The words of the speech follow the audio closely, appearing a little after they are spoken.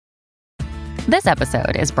This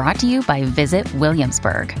episode is brought to you by Visit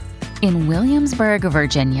Williamsburg. In Williamsburg,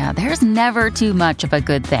 Virginia, there's never too much of a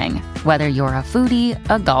good thing. Whether you're a foodie,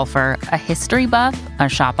 a golfer, a history buff, a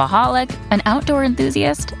shopaholic, an outdoor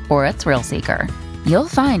enthusiast, or a thrill seeker, you'll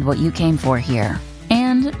find what you came for here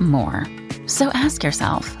and more. So ask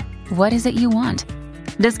yourself, what is it you want?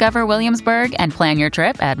 Discover Williamsburg and plan your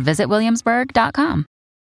trip at visitwilliamsburg.com.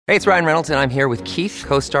 Hey, it's Ryan Reynolds, and I'm here with Keith,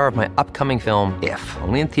 co-star of my upcoming film, If,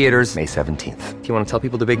 only in theaters May 17th. Do you want to tell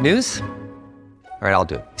people the big news? All right, I'll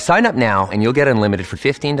do it. Sign up now and you'll get unlimited for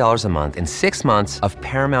 $15 a month and 6 months of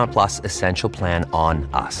Paramount Plus Essential Plan on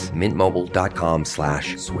us.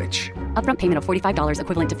 MintMobile.com/switch. Upfront payment of $45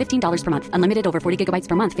 equivalent to $15 per month. Unlimited over 40 gigabytes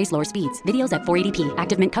per month. Face lower speeds. Videos at 480p.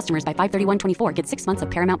 Active Mint customers by 531.24 get 6 months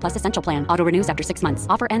of Paramount Plus Essential Plan. Auto renews after 6 months.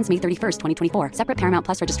 Offer ends May 31st, 2024. Separate Paramount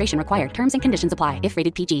Plus registration required. Terms and conditions apply if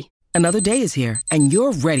rated PG. Another day is here, and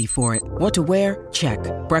you're ready for it. What to wear? Check.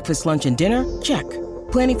 Breakfast, lunch, and dinner? Check.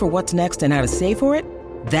 Planning for what's next and how to save for it?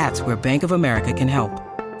 That's where Bank of America can help.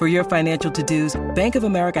 For your financial to-dos, Bank of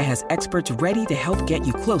America has experts ready to help get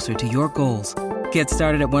you closer to your goals. Get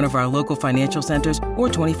started at one of our local financial centers or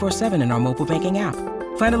 24/7 in our mobile banking app.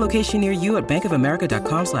 Find a location near you at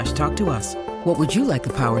bankofamerica.com/talktous. What would you like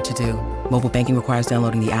the power to do? Mobile banking requires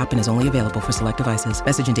downloading the app and is only available for select devices.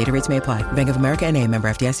 Message and data rates may apply. Bank of America N.A., member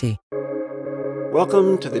FDIC.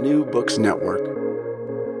 Welcome to the New Books Network.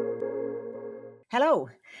 Hello,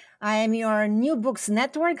 I am your New Books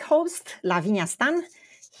Network host, Lavinia Stan,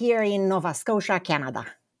 here in Nova Scotia, Canada.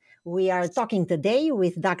 We are talking today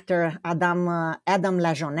with Dr. Adam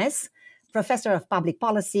Lajeunesse, Professor of Public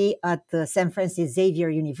Policy at St. Francis Xavier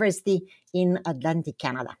University in Atlantic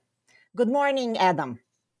Canada. Good morning, Adam.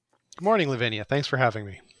 Good morning, Lavinia. Thanks for having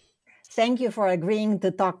me. Thank you for agreeing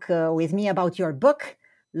to talk with me about your book,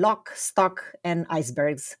 Lock, Stock, and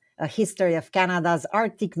Icebergs, A History of Canada's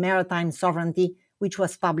Arctic Maritime Sovereignty, which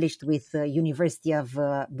was published with the University of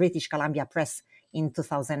British Columbia Press in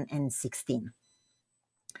 2016.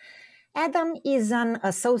 Adam is an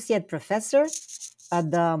associate professor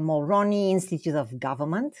at the Mulroney Institute of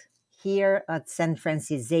Government here at St.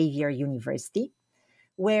 Francis Xavier University,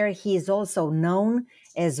 where he is also known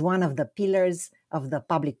as one of the pillars of the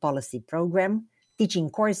public policy program,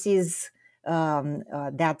 teaching courses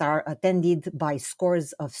that are attended by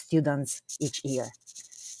scores of students each year.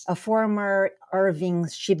 A former Irving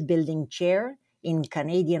Shipbuilding Chair in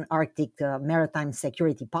Canadian Arctic Maritime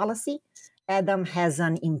Security Policy, Adam has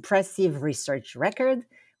an impressive research record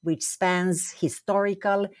which spans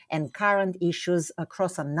historical and current issues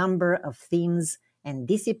across a number of themes and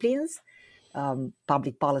disciplines,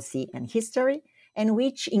 public policy and history, and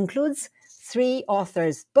which includes 3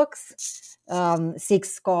 authors' books,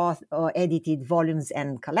 6 co-edited volumes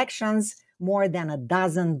and collections, more than a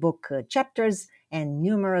dozen book chapters, and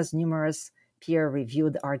numerous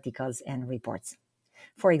peer-reviewed articles and reports.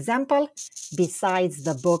 For example, besides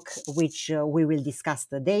the book which we will discuss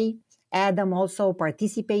today, Adam also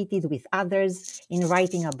participated with others in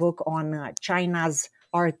writing a book on China's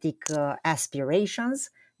Arctic aspirations,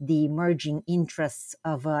 the emerging interests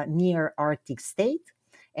of a near-Arctic state,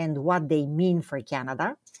 and what they mean for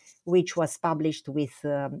Canada, which was published with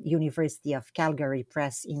University of Calgary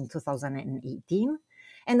Press in 2018,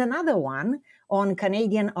 and another one on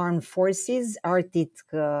Canadian Armed Forces Arctic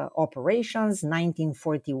Operations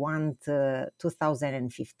 1941 to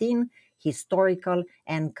 2015, Historical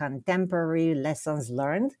and Contemporary Lessons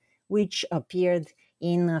Learned, which appeared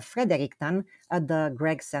in Fredericton at the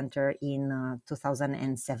Gregg Center in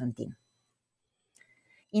 2017.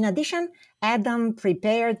 In addition, Adam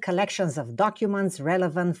prepared collections of documents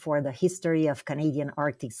relevant for the history of Canadian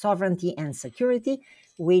Arctic sovereignty and security,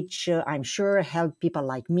 which I'm sure help people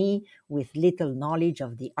like me with little knowledge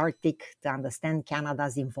of the Arctic to understand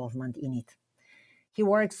Canada's involvement in it. He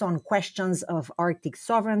works on questions of Arctic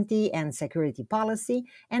sovereignty and security policy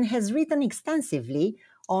and has written extensively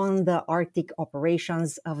on the Arctic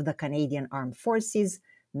operations of the Canadian Armed Forces,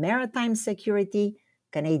 maritime security,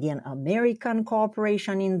 Canadian-American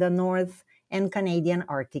cooperation in the North, and Canadian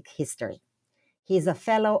Arctic history. He is a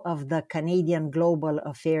fellow of the Canadian Global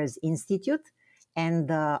Affairs Institute and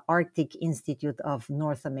the Arctic Institute of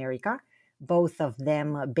North America, both of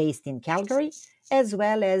them based in Calgary, as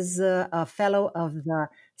well as a fellow of the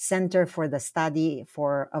Center for the Study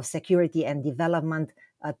of Security and Development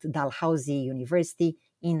at Dalhousie University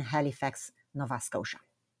in Halifax, Nova Scotia.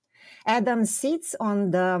 Adam sits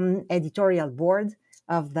on the editorial board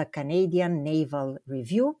of the Canadian Naval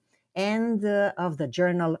Review and of the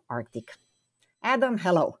journal Arctic. Adam,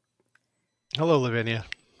 hello. Hello, Lavinia.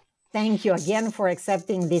 Thank you again for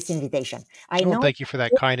accepting this invitation. Thank you for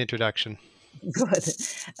that kind introduction. Good.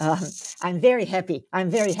 Um, I'm very happy. I'm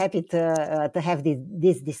very happy to have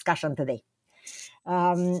this discussion today.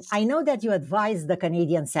 I know that you advised the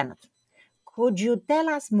Canadian Senate. Could you tell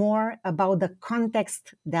us more about the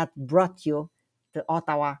context that brought you to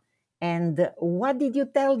Ottawa, and what did you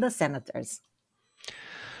tell the senators?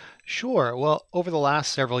 Sure. Well, over the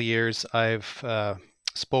last several years, I've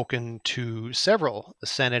spoken to several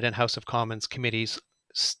Senate and House of Commons committees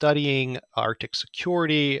studying Arctic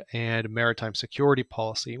security and maritime security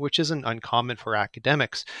policy, which isn't uncommon for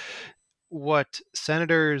academics. What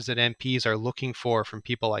senators and MPs are looking for from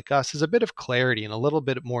people like us is a bit of clarity and a little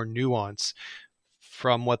bit more nuance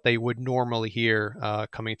from what they would normally hear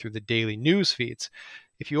coming through the daily news feeds.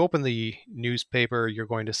 If you open the newspaper, you're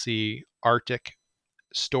going to see Arctic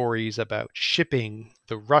stories about shipping,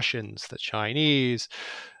 the Russians, the Chinese,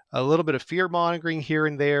 a little bit of fear mongering here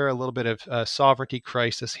and there, a little bit of sovereignty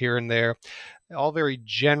crisis here and there, all very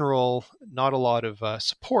general, not a lot of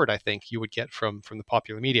support, I think, you would get from the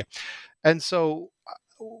popular media. And so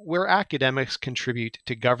where academics contribute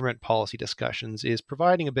to government policy discussions is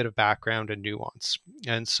providing a bit of background and nuance.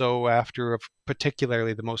 And so after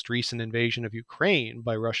particularly the most recent invasion of Ukraine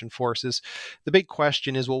by Russian forces, the big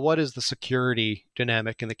question is, well, what is the security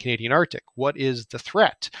dynamic in the Canadian Arctic? What is the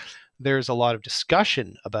threat? There's a lot of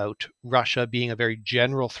discussion about Russia being a very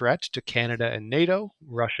general threat to Canada and NATO.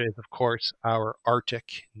 Russia is, of course, our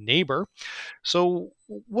Arctic neighbor. So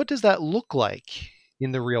what does that look like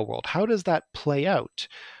in the real world? How does that play out?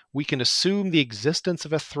 We can assume the existence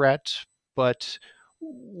of a threat, but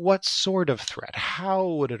what sort of threat? How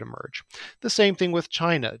would it emerge? The same thing with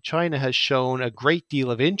China. China has shown a great deal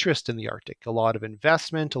of interest in the Arctic, a lot of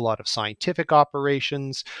investment, a lot of scientific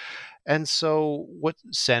operations. And so what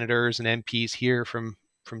senators and MPs hear from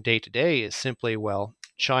day to day is simply, well,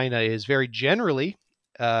 China is very generally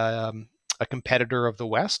a competitor of the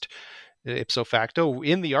West. Ipso facto,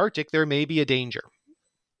 in the Arctic, there may be a danger.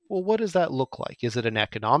 Well, what does that look like? Is it an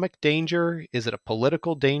economic danger? Is it a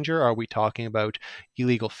political danger? Are we talking about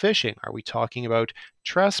illegal fishing? Are we talking about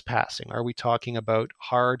trespassing? Are we talking about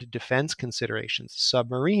hard defense considerations,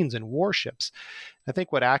 submarines and warships? I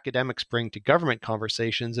think what academics bring to government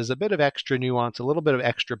conversations is a bit of extra nuance, a little bit of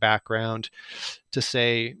extra background to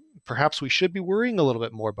say, perhaps we should be worrying a little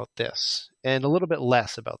bit more about this and a little bit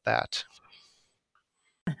less about that.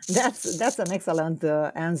 That's an excellent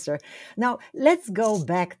answer. Now, let's go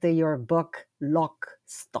back to your book, Lock,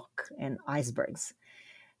 Stock, and Icebergs,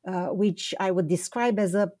 which I would describe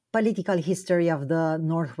as a political history of the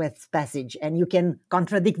Northwest Passage. And you can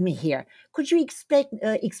contradict me here. Could you explain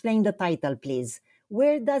the title, please?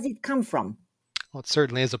 Where does it come from? Well, it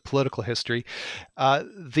certainly is a political history.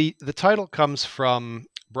 The title comes from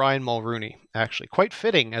Brian Mulroney, actually. Quite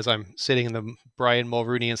fitting as I'm sitting in the Brian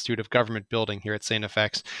Mulroney Institute of Government building here at St.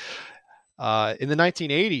 FX. In the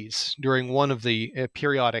 1980s, during one of the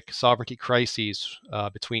periodic sovereignty crises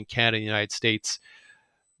between Canada and the United States,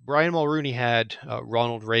 Brian Mulroney had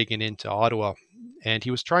Ronald Reagan into Ottawa, and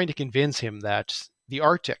he was trying to convince him that the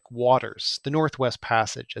Arctic waters, the Northwest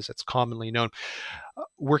Passage, as it's commonly known,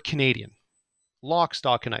 were Canadian. Lock,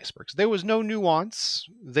 stock, and icebergs. There was no nuance.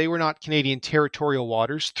 They were not Canadian territorial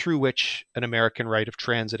waters through which an American right of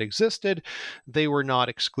transit existed. They were not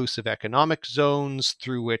exclusive economic zones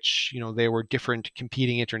through which, there were different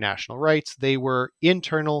competing international rights. They were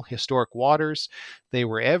internal historic waters. They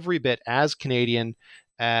were every bit as Canadian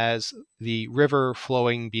as the river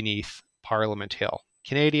flowing beneath Parliament Hill.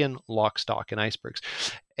 Canadian, lock, stock, and icebergs.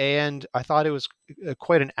 And I thought it was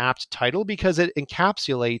quite an apt title because it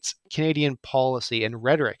encapsulates Canadian policy and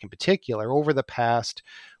rhetoric in particular over the past,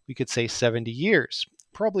 we could say, 70 years,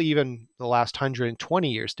 probably even the last 120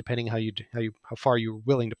 years, depending how far you're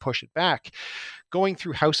willing to push it back. Going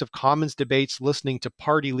through House of Commons debates, listening to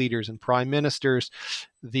party leaders and prime ministers,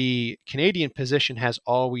 the Canadian position has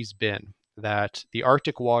always been that the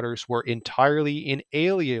Arctic waters were entirely,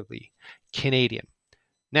 inalienably Canadian.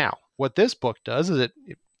 Now, what this book does is it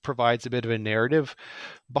provides a bit of a narrative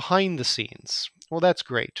behind the scenes. Well, that's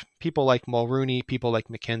great. People like Mulroney, people like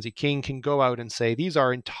Mackenzie King can go out and say these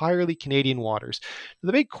are entirely Canadian waters.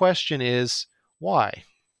 The big question is why?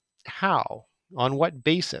 How? On what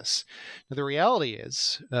basis? Now, the reality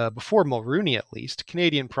is, before Mulroney at least,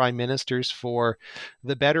 Canadian prime ministers for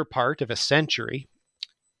the better part of a century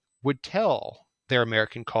would tell their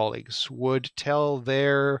American colleagues, would tell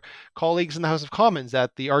their colleagues in the House of Commons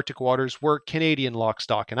that the Arctic waters were Canadian lock,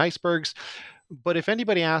 stock, and icebergs. But if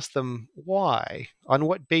anybody asked them why, on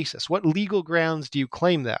what basis, what legal grounds do you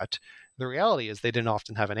claim that? The reality is they didn't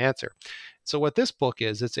often have an answer. So what this book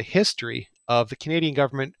is, it's a history of the Canadian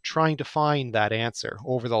government trying to find that answer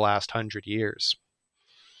over the last 100 years.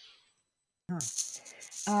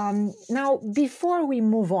 Now, before we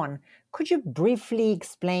move on, could you briefly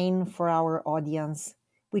explain for our audience,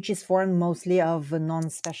 which is formed mostly of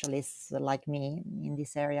non-specialists like me in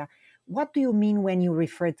this area, what do you mean when you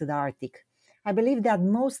refer to the Arctic? I believe that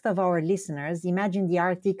most of our listeners imagine the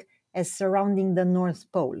Arctic as surrounding the North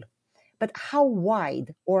Pole. But how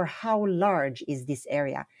wide or how large is this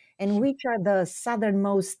area? And which are the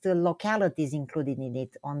southernmost localities included in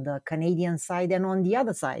it on the Canadian side and on the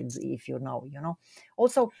other side, if you know?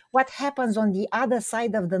 Also, what happens on the other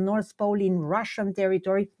side of the North Pole in Russian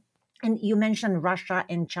territory? And you mentioned Russia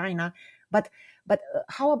and China, but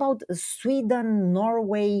how about Sweden,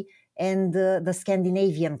 Norway, and the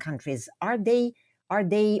Scandinavian countries? Are they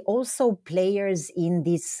also players in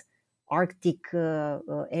this Arctic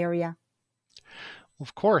area?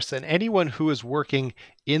 Of course, and anyone who is working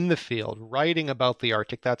in the field, writing about the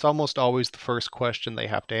Arctic, that's almost always the first question they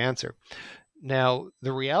have to answer. Now,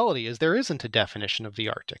 the reality is there isn't a definition of the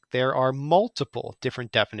Arctic. There are multiple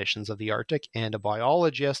different definitions of the Arctic, and a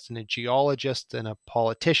biologist and a geologist and a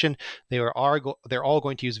politician, they're all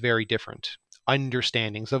going to use very different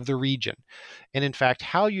understandings of the region. And in fact,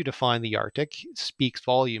 how you define the Arctic speaks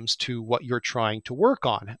volumes to what you're trying to work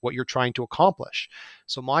on, what you're trying to accomplish.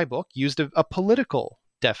 So my book used a political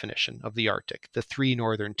definition of the Arctic, the three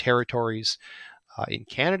northern territories in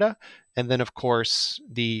Canada, and then of course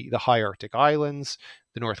the high Arctic islands,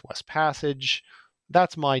 the Northwest Passage.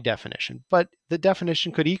 That's my definition. But the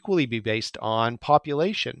definition could equally be based on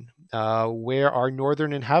population. Where are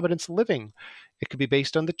northern inhabitants living? It could be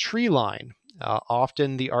based on the tree line.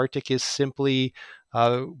 Often the Arctic is simply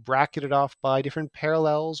bracketed off by different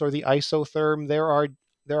parallels or the isotherm. There are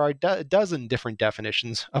a dozen different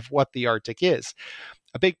definitions of what the Arctic is.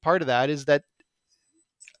 A big part of that is that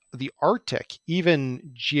the Arctic,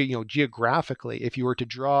 even geographically, if you were to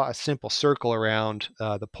draw a simple circle around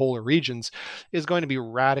the polar regions, is going to be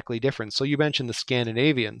radically different. So you mentioned the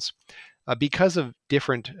Scandinavians. Because of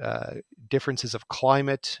differences of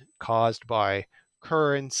climate caused by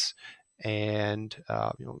currents and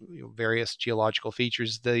various geological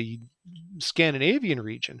features, the Scandinavian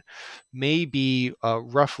region may be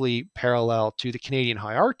roughly parallel to the Canadian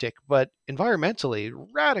high Arctic, but environmentally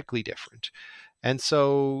radically different. And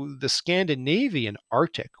so the Scandinavian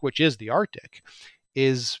Arctic, which is the Arctic,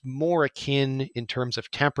 is more akin in terms of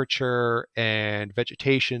temperature and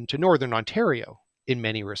vegetation to Northern Ontario in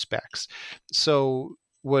many respects. So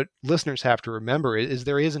what listeners have to remember is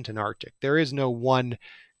there isn't an Arctic. There is no one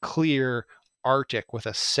clear Arctic with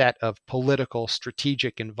a set of political,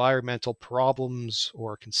 strategic, environmental problems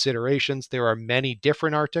or considerations. There are many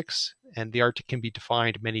different Arctics, and the Arctic can be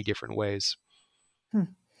defined many different ways.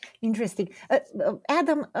 Interesting.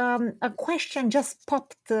 Adam, a question just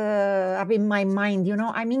popped up in my mind.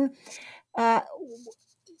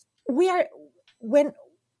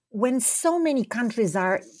 When so many countries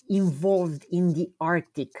are involved in the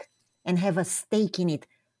Arctic and have a stake in it,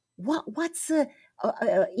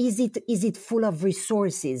 is it full of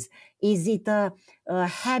resources? Is it a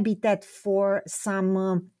habitat for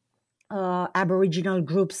some Aboriginal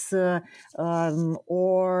groups, or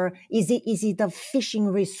is it a fishing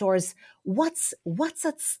resource? What's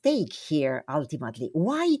at stake here ultimately?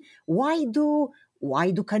 Why do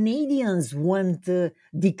Canadians want to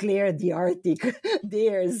declare the Arctic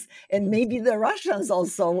theirs, and maybe the Russians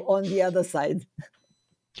also on the other side?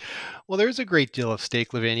 Well, there's a great deal of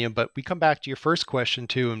stake, Lavinia, but we come back to your first question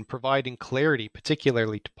too, and providing clarity,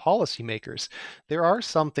 particularly to policymakers. There are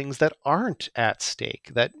some things that aren't at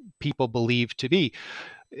stake that people believe to be.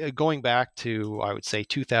 Going back to, I would say,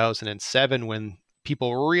 2007, when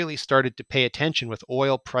people really started to pay attention with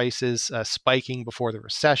oil prices spiking before the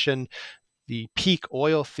recession, the peak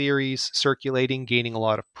oil theories circulating, gaining a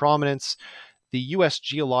lot of prominence. The U.S.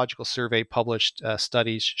 Geological Survey published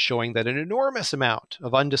studies showing that an enormous amount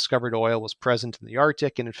of undiscovered oil was present in the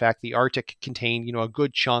Arctic. And in fact, the Arctic contained, a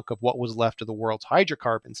good chunk of what was left of the world's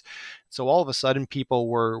hydrocarbons. So all of a sudden, people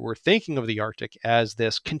were thinking of the Arctic as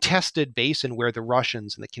this contested basin where the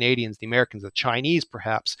Russians and the Canadians, the Americans, the Chinese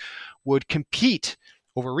perhaps, would compete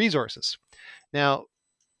over resources. Now,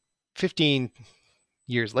 15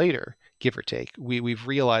 years later, give or take, we've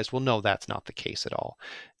realized, well, no, that's not the case at all.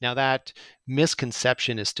 Now, that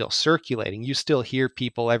misconception is still circulating. You still hear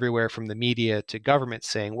people everywhere from the media to government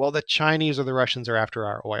saying, well, the Chinese or the Russians are after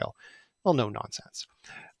our oil. Well, no, nonsense.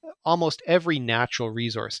 almost every natural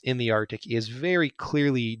resource in the Arctic is very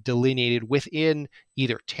clearly delineated within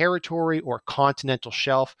either territory or continental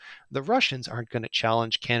shelf. The Russians aren't going to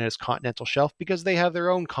challenge Canada's continental shelf because they have their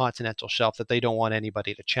own continental shelf that they don't want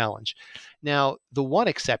anybody to challenge. Now, the one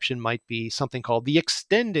exception might be something called the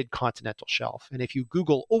extended continental shelf. And if you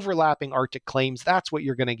Google overlapping Arctic claims, that's what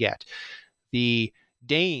you're going to get. The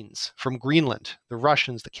Danes from Greenland, the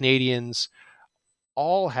Russians, the Canadians,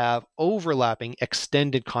 all have overlapping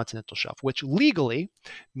extended continental shelf, which legally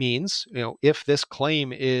means, if this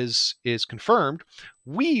claim is confirmed,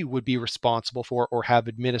 we would be responsible for or have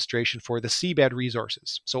administration for the seabed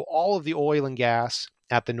resources. So all of the oil and gas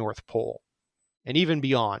at the North Pole and even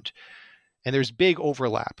beyond. And there's big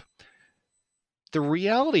overlap. The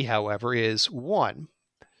reality, however, is one,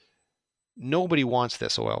 nobody wants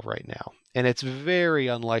this oil right now. And it's very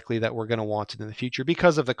unlikely that we're going to want it in the future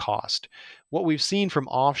because of the cost. What we've seen from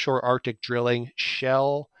offshore Arctic drilling,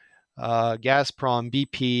 Shell, Gazprom,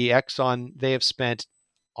 BP, Exxon, they have spent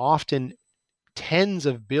often tens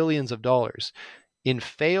of billions of dollars in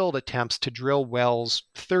failed attempts to drill wells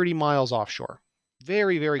 30 miles offshore,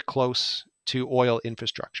 very, very close to oil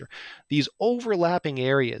infrastructure. These overlapping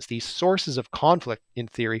areas, these sources of conflict, in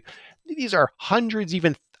theory, these are hundreds,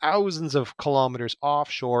 even thousands of kilometers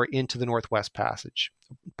offshore into the Northwest Passage.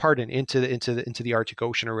 Into the Arctic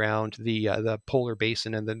Ocean around the polar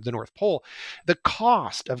basin and the North Pole. The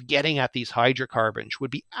cost of getting at these hydrocarbons would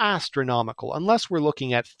be astronomical. Unless we're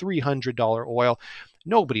looking at $300 oil,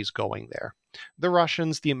 nobody's going there. The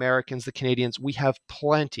Russians, the Americans, the Canadians, we have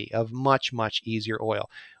plenty of much, much easier oil.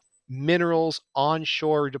 Minerals,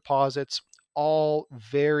 onshore deposits, all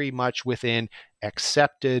very much within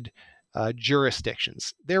accepted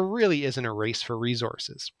jurisdictions. There really isn't a race for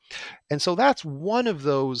resources. And so that's one of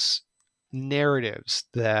those narratives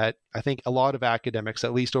that I think a lot of academics,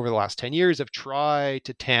 at least over the last 10 years, have tried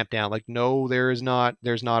to tamp down. Like, no, there's not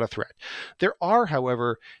a threat. There are,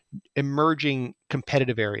 however, emerging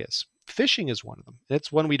competitive areas. Fishing is one of them.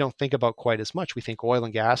 It's one we don't think about quite as much. We think oil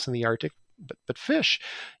and gas in the Arctic, but fish.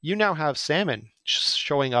 You now have salmon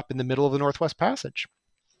showing up in the middle of the Northwest Passage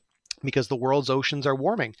because the world's oceans are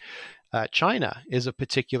warming. China is a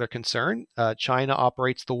particular concern. China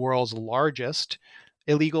operates the world's largest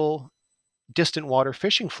illegal distant water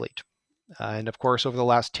fishing fleet. And of course, over the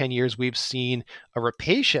last 10 years, we've seen a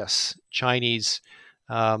rapacious Chinese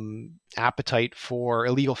appetite for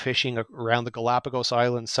illegal fishing around the Galapagos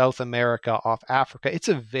Islands, South America, off Africa. It's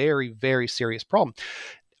a very, very serious problem.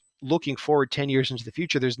 Looking forward 10 years into the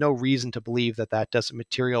future, there's no reason to believe that doesn't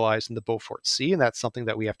materialize in the Beaufort Sea, and that's something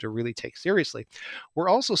that we have to really take seriously. We're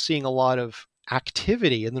also seeing a lot of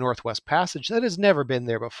activity in the Northwest Passage that has never been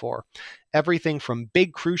there before. Everything from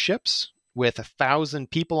big cruise ships with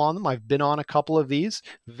 1,000 people on them. I've been on a couple of these.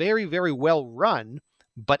 Very, very well run.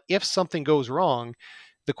 But if something goes wrong,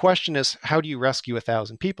 the question is, how do you rescue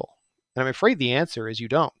 1,000 people? And I'm afraid the answer is you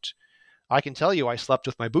don't. I can tell you I slept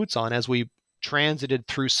with my boots on as we transited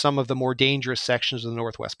through some of the more dangerous sections of the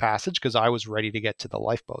Northwest Passage because I was ready to get to the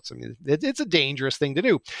lifeboats. I mean, it's a dangerous thing to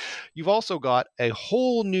do. You've also got a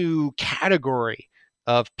whole new category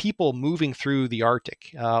of people moving through the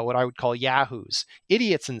Arctic, what I would call yahoos,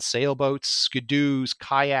 idiots in sailboats, skidoos,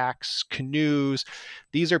 kayaks, canoes.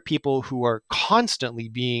 These are people who are constantly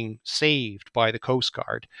being saved by the Coast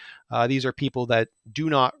Guard. These are people that do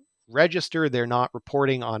not register. They're not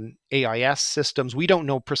reporting on AIS systems. We don't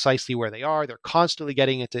know precisely where they are. They're constantly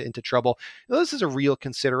getting into trouble. Now, this is a real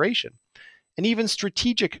consideration. And even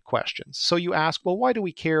strategic questions. So you ask, well, why do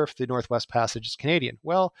we care if the Northwest Passage is Canadian?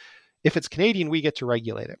 Well, if it's Canadian, we get to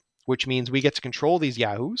regulate it, which means we get to control these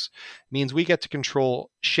yahoos, means we get to control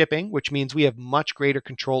shipping, which means we have much greater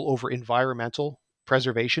control over environmental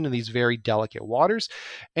preservation in these very delicate waters.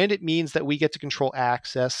 And it means that we get to control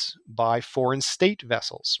access by foreign state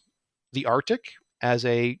vessels. The Arctic, as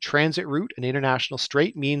a transit route, an international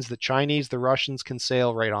strait, means the Chinese, the Russians can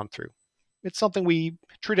sail right on through. It's something we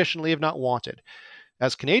traditionally have not wanted.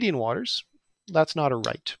 As Canadian waters, that's not a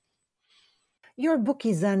right. Your book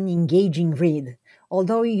is an engaging read,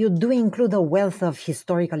 although you do include a wealth of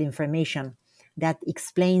historical information that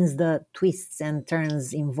explains the twists and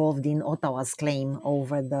turns involved in Ottawa's claim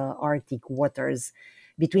over the Arctic waters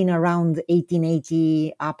between around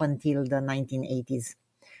 1880 up until the 1980s.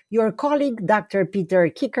 Your colleague, Dr. Peter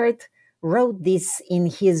Kickert, wrote this in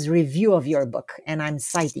his review of your book, and I'm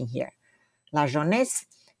citing here. La Jeunesse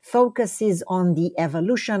focuses on the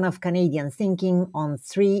evolution of Canadian thinking on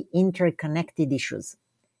three interconnected issues: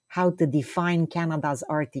 how to define Canada's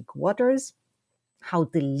Arctic waters, how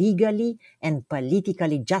to legally and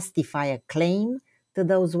politically justify a claim to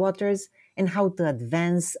those waters, and how to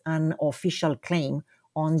advance an official claim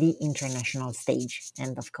on the international stage,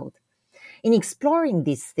 end of quote. In exploring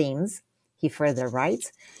these themes, he further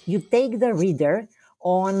writes, you take the reader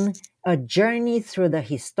on a journey through the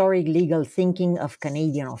historic legal thinking of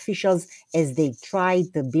Canadian officials as they try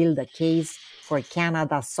to build a case for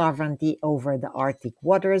Canada's sovereignty over the Arctic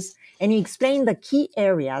waters, and you explain the key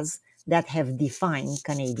areas that have defined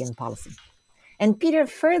Canadian policy. And Peter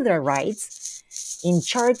further writes, in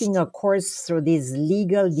charting a course through these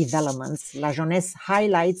legal developments, La Jeunesse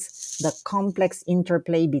highlights the complex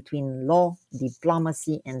interplay between law,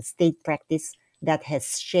 diplomacy, and state practice that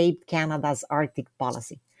has shaped Canada's Arctic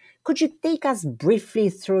policy. Could you take us briefly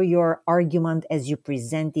through your argument as you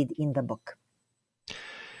presented in the book?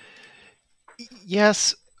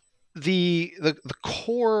 Yes, the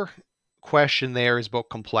core question there is about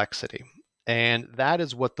complexity. And that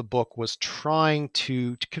is what the book was trying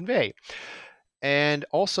to convey. And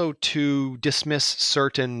also to dismiss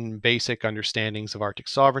certain basic understandings of Arctic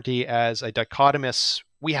sovereignty as a dichotomous,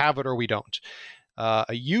 we have it or we don't.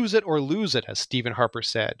 A use it or lose it, as Stephen Harper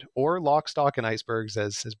said, or lock, stock, and icebergs,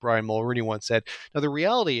 as Brian Mulroney once said. Now, the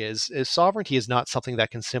reality is sovereignty is not something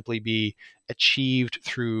that can simply be achieved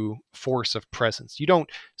through force of presence. You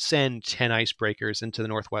don't send 10 icebreakers into the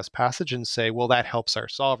Northwest Passage and say, well, that helps our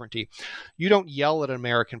sovereignty. You don't yell at an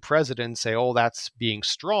American president and say, oh, that's being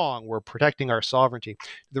strong, we're protecting our sovereignty.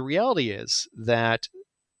 The reality is that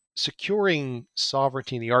securing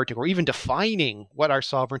sovereignty in the Arctic, or even defining what our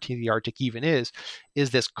sovereignty in the Arctic even is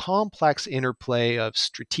this complex interplay of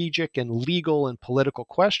strategic and legal and political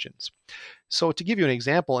questions. So to give you an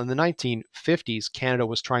example, in the 1950s, Canada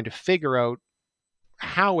was trying to figure out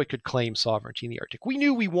how it could claim sovereignty in the Arctic. We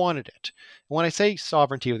knew we wanted it. When I say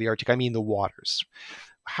sovereignty of the Arctic, I mean the waters.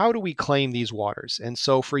 How do we claim these waters? And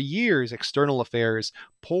so for years, external affairs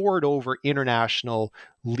pored over international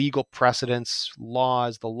legal precedents,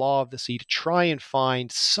 laws, the law of the sea, to try and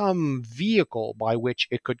find some vehicle by which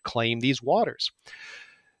it could claim these waters.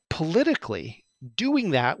 Politically,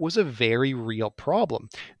 doing that was a very real problem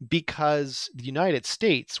because the United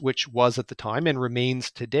States, which was at the time and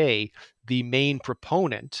remains today the main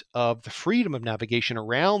proponent of the freedom of navigation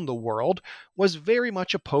around the world, was very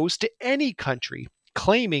much opposed to any country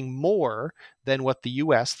claiming more than what the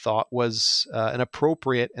U.S. thought was an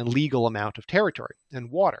appropriate and legal amount of territory, and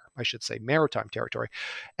water, I should say, maritime territory.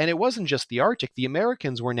 And it wasn't just the Arctic. The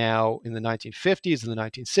Americans were now, in the 1950s and the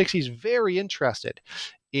 1960s, very interested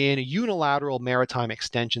in unilateral maritime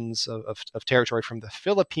extensions of territory from the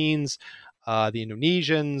Philippines, the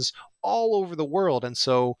Indonesians, all over the world. And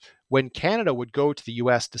so when Canada would go to the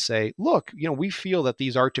U.S. to say, look, we feel that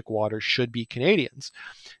these Arctic waters should be Canadians,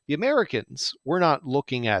 the Americans were not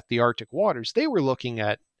looking at the Arctic waters. They were looking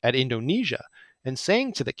at Indonesia and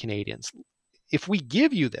saying to the Canadians, if we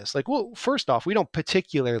give you this, first off, we don't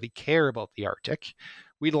particularly care about the Arctic.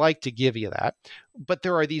 We'd like to give you that. But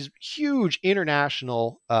there are these huge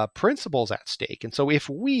international principles at stake. And so if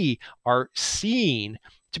we are seen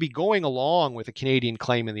to be going along with a Canadian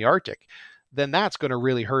claim in the Arctic, then that's going to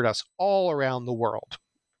really hurt us all around the world.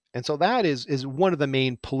 And so that is one of the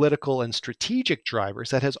main political and strategic drivers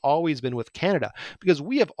that has always been with Canada, because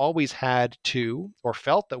we have always had to, or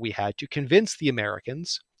felt that we had to, convince the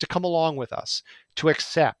Americans to come along with us, to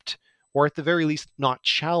accept, or at the very least not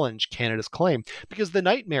challenge Canada's claim. Because the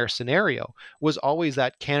nightmare scenario was always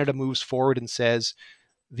that Canada moves forward and says,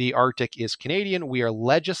 the Arctic is Canadian, we are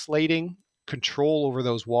legislating control over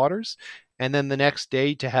those waters, and then the next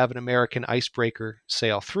day to have an American icebreaker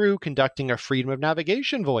sail through, conducting a freedom of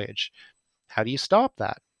navigation voyage. How do you stop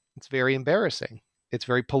that? It's very embarrassing. It's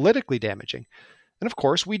very politically damaging. And of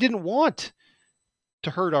course, we didn't want to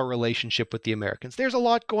hurt our relationship with the Americans. There's a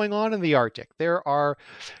lot going on in the Arctic. There are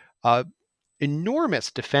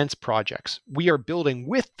enormous defense projects we are building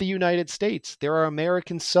with the United States. There are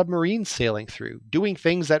American submarines sailing through, doing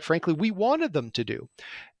things that, frankly, we wanted them to do.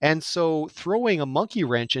 And so throwing a monkey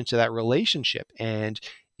wrench into that relationship and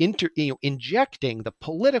injecting the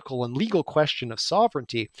political and legal question of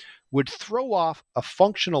sovereignty would throw off a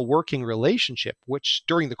functional working relationship, which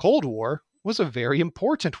during the Cold War was a very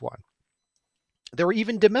important one. There were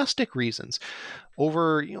even domestic reasons.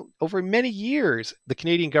 Over many years, the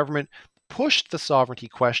Canadian government pushed the sovereignty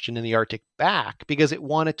question in the Arctic back because it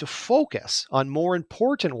wanted to focus on more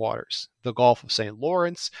important waters, the Gulf of St.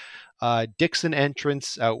 Lawrence, Dixon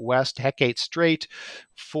Entrance out west, Hecate Strait.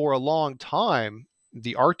 For a long time,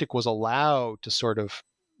 the Arctic was allowed to sort of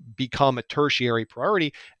become a tertiary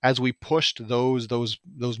priority as we pushed those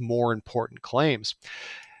more important claims.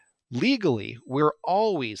 Legally,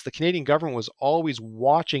 the Canadian government was always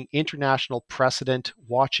watching international precedent,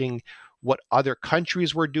 watching what other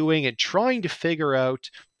countries were doing, and trying to figure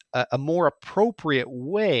out a more appropriate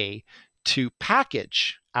way to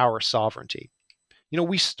package our sovereignty.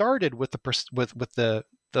 We started with the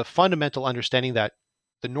fundamental understanding that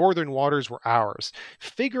the northern waters were ours.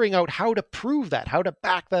 Figuring out how to prove that, how to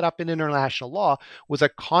back that up in international law, was a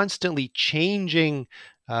constantly changing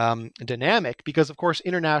dynamic, because, of course,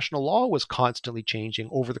 international law was constantly changing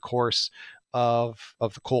over the course of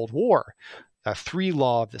the Cold War. 3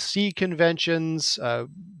 Law of the Sea conventions,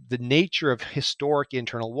 the nature of historic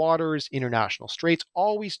internal waters, international straits,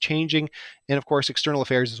 always changing. And of course, external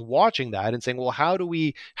affairs is watching that and saying, well, how do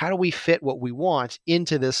we fit what we want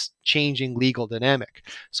into this changing legal dynamic?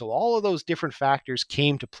 So all of those different factors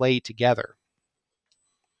came to play together.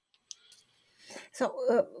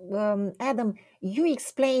 So, Adam, you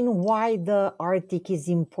explain why the Arctic is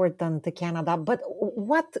important to Canada, but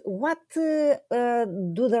what do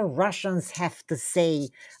the Russians have to say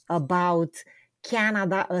about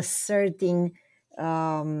Canada asserting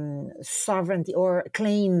sovereignty or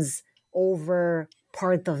claims over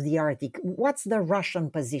part of the Arctic? What's the Russian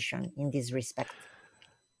position in this respect?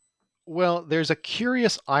 Well, there's a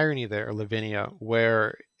curious irony there, Lavinia,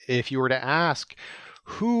 where if you were to ask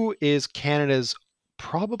who is Canada's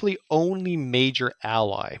probably only major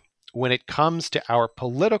ally when it comes to our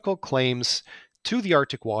political claims to the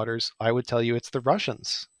Arctic waters, I would tell you it's the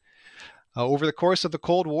Russians. Over the course of the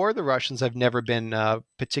Cold War, the Russians have never been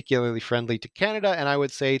particularly friendly to Canada, and I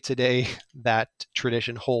would say today that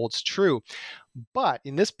tradition holds true. But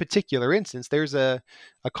in this particular instance, there's a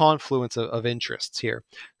confluence of interests here.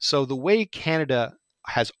 So the way Canada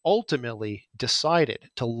has ultimately decided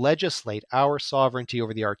to legislate our sovereignty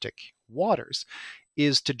over the Arctic waters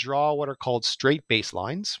is to draw what are called strait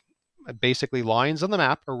baselines, basically lines on the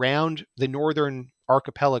map around the northern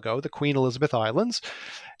archipelago, the Queen Elizabeth Islands,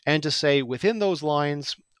 and to say within those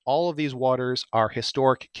lines, all of these waters are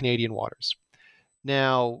historic Canadian waters.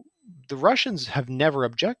 Now, the Russians have never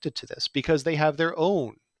objected to this because they have their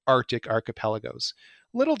own Arctic archipelagos.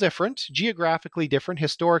 Little different, geographically different,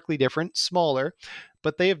 historically different, smaller,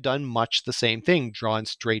 but they have done much the same thing, drawn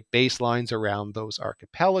straight baselines around those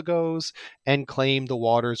archipelagos and claimed the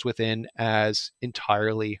waters within as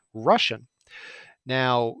entirely Russian.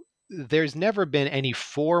 Now, there's never been any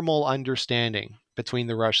formal understanding between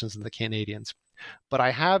the Russians and the Canadians, but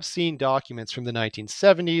I have seen documents from the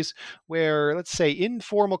 1970s where, let's say,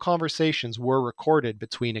 informal conversations were recorded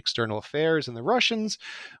between external affairs and the Russians,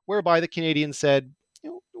 whereby the Canadians said,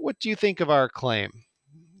 "What do you think of our claim?"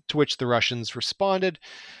 To which the Russians responded,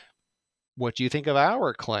 "What do you think of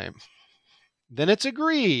our claim?" Then it's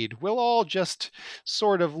agreed. We'll all just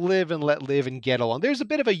sort of live and let live and get along. There's a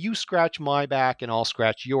bit of a you scratch my back and I'll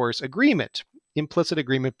scratch yours agreement, implicit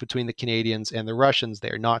agreement between the Canadians and the Russians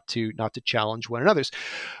there, not to challenge one another's,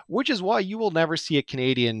 which is why you will never see a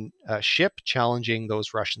Canadian ship challenging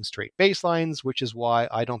those Russian strait baselines, which is why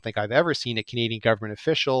I don't think I've ever seen a Canadian government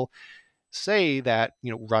official say that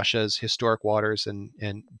Russia's historic waters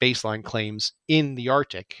and baseline claims in the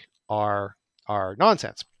Arctic are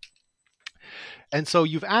nonsense. And so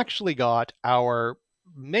you've actually got our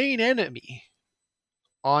main enemy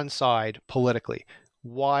on side politically,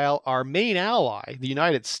 while our main ally, the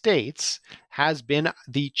United States, has been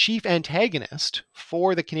the chief antagonist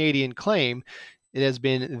for the Canadian claim. It has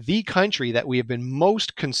been the country that we have been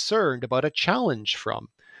most concerned about a challenge from.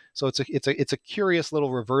 So it's a curious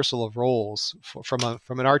little reversal of roles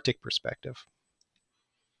from an Arctic perspective.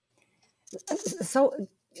 So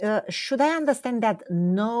should I understand that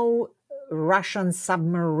no Russian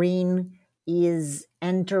submarine is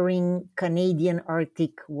entering Canadian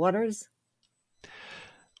Arctic waters?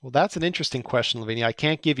 Well, that's an interesting question, Lavinia. I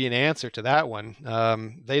can't give you an answer to that one.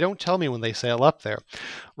 They don't tell me when they sail up there.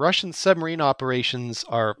 Russian submarine operations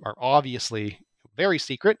are obviously very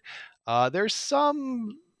secret. There's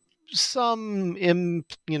some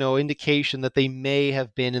indication that they may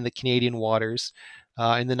have been in the Canadian waters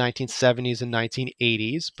in the 1970s and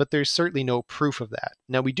 1980s, but there's certainly no proof of that.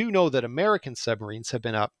 Now, we do know that American submarines have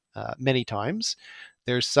been up many times.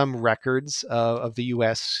 There's some records of the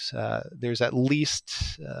U.S. There's at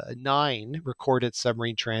least 9 recorded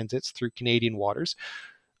submarine transits through Canadian waters,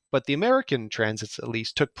 but the American transits at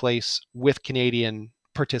least took place with Canadian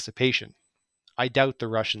participation. I doubt the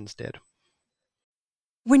Russians did.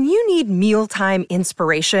 When you need mealtime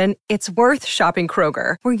inspiration, it's worth shopping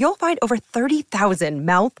Kroger, where you'll find over 30,000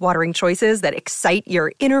 mouth-watering choices that excite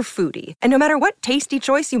your inner foodie. And no matter what tasty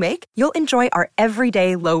choice you make, you'll enjoy our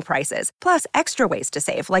everyday low prices, plus extra ways to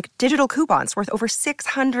save, like digital coupons worth over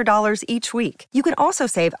 $600 each week. You can also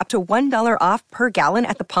save up to $1 off per gallon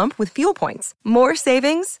at the pump with fuel points. More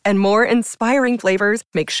savings and more inspiring flavors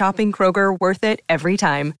make shopping Kroger worth it every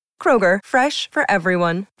time. Kroger, fresh for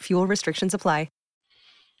everyone. Fuel restrictions apply.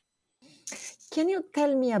 Can you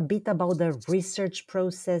tell me a bit about the research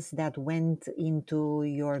process that went into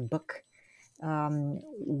your book?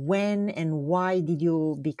 When and why did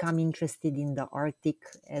you become interested in the Arctic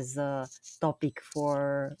as a topic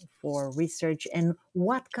for research? And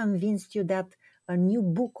what convinced you that a new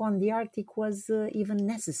book on the Arctic was even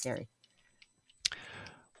necessary?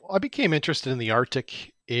 I became interested in the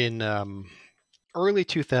Arctic in early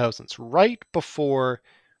 2000s, right before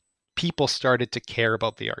people started to care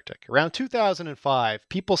about the Arctic. Around 2005,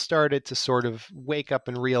 people started to sort of wake up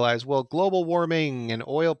and realize, well, global warming and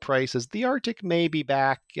oil prices, the Arctic may be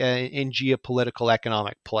back in geopolitical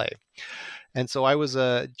economic play. And so I was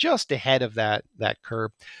just ahead of that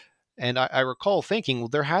curve. And I recall thinking, well,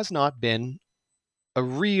 there has not been a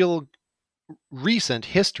real recent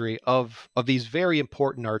history of these very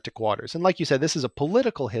important Arctic waters. And like you said, this is a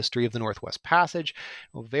political history of the Northwest Passage,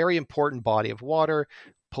 a very important body of water,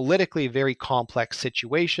 politically very complex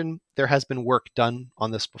situation. There has been work done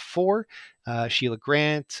on this before. Sheila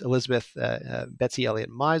Grant, Elizabeth, Betsy Elliott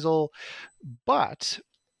Meisel, but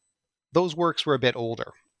those works were a bit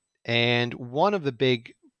older. And one of the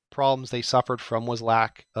big problems they suffered from was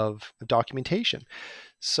lack of documentation.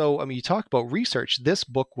 So, I mean, you talk about research. This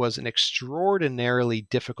book was an extraordinarily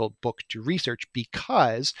difficult book to research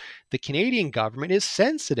because the Canadian government is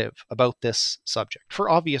sensitive about this subject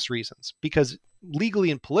for obvious reasons, because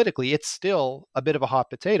legally and politically, it's still a bit of a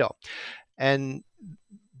hot potato. And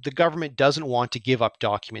the government doesn't want to give up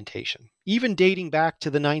documentation. Even dating back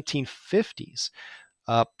to the 1950s,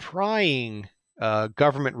 prying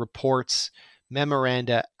government reports,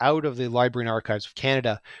 memoranda out of the Library and Archives of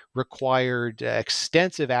Canada required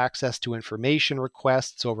extensive access to information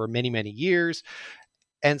requests over many, many years.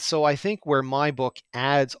 And so I think where my book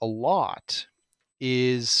adds a lot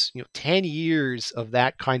is 10 years of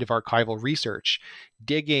that kind of archival research,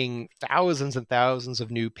 digging thousands and thousands of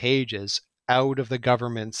new pages out of the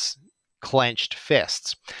government's clenched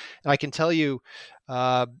fists. And I can tell you,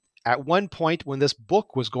 at one point when this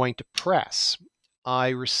book was going to press,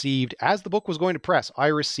 as the book was going to press, I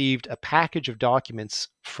received a package of documents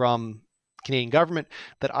from Canadian government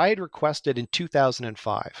that I had requested in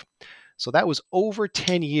 2005. So that was over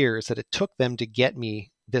 10 years that it took them to get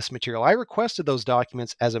me this material. I requested those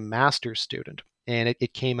documents as a master's student, and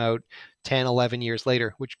it came out 10, 11 years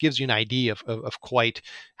later, which gives you an idea of quite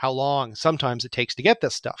how long sometimes it takes to get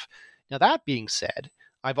this stuff. Now, that being said,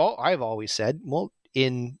 I've always said, well,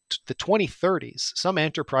 in the 2030s, some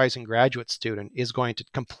enterprising graduate student is going to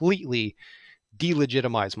completely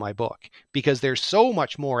delegitimize my book because there's so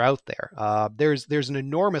much more out there. There's an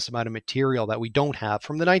enormous amount of material that we don't have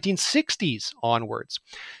from the 1960s onwards.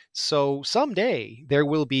 So someday there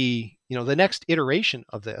will be, the next iteration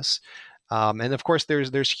of this. And of course,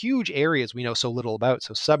 there's huge areas we know so little about.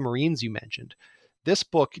 So submarines, you mentioned. This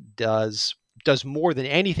book does more than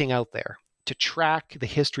anything out there to track the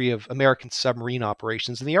history of American submarine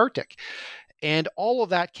operations in the Arctic. And all of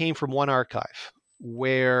that came from one archive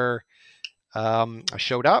where I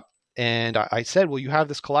showed up and I said, well, you have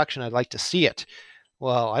this collection. I'd like to see it.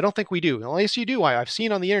 Well, I don't think we do. Well, yes, you do. I've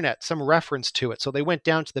seen on the internet some reference to it. So they went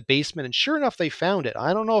down to the basement and sure enough, they found it.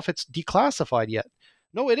 I don't know if it's declassified yet.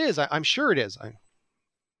 No, it is. I'm sure it is.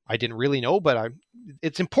 I didn't really know, but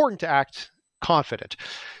it's important to act confident.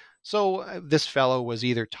 So this fellow was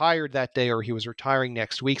either tired that day or he was retiring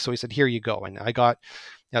next week. So he said, here you go. And I got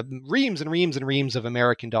reams and reams and reams of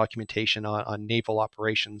American documentation on naval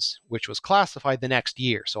operations, which was classified the next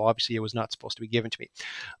year. So obviously it was not supposed to be given to me.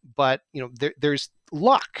 But, there's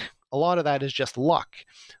luck. A lot of that is just luck.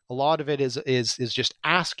 A lot of it is just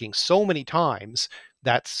asking so many times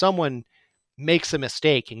that someone makes a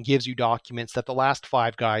mistake and gives you documents that the last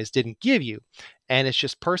five guys didn't give you. And it's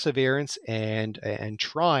just perseverance and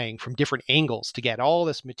trying from different angles to get all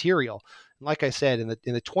this material. And like I said, in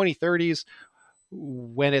the 2030s,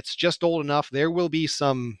 when it's just old enough, there will be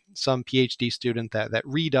some PhD student that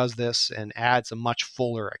redoes this and adds a much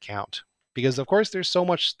fuller account. Because of course there's so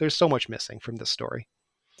much missing from this story.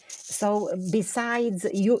 So besides,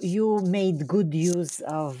 you made good use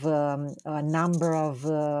of a number of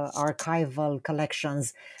archival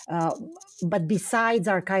collections, but besides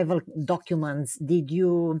archival documents, did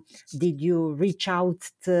you reach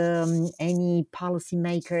out to any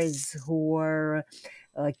policymakers who were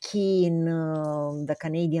key in the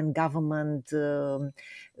Canadian government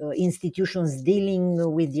institutions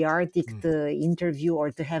dealing with the Arctic to interview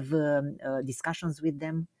or to have discussions with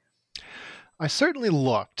them? I certainly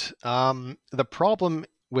looked. The problem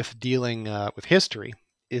with dealing with history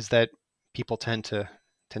is that people tend to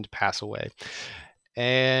pass away.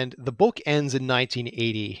 And the book ends in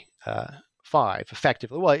 1980.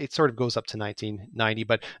 effectively. Well, it sort of goes up to 1990,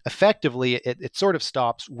 but effectively it sort of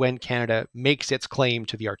stops when Canada makes its claim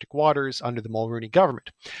to the Arctic waters under the Mulroney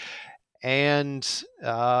government. And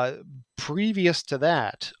previous to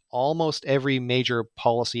that, almost every major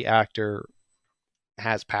policy actor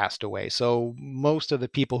has passed away. So most of the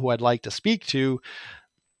people who I'd like to speak to,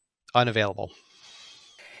 unavailable.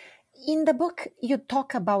 In the book, you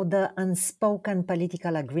talk about the unspoken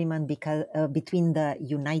political agreement between the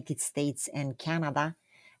United States and Canada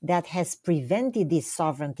that has prevented this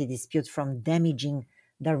sovereignty dispute from damaging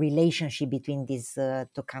the relationship between these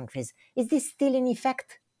two countries. Is this still in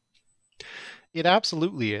effect? It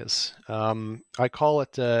absolutely is. I call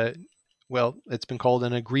it, it's been called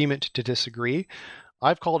an agreement to disagree.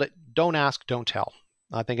 I've called it don't ask, don't tell.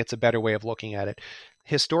 I think it's a better way of looking at it.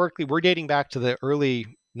 Historically, we're dating back to the early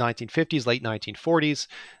 1950s, late 1940s.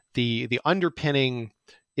 The underpinning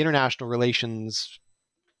international relations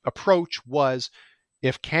approach was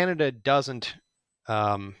if Canada doesn't,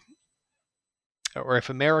 or if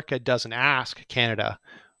America doesn't ask Canada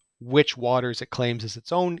which waters it claims as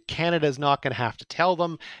its own, Canada's not going to have to tell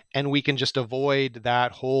them, and we can just avoid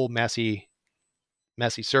that whole messy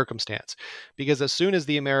circumstance. Because as soon as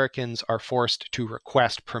the Americans are forced to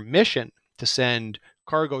request permission to send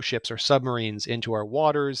cargo ships or submarines into our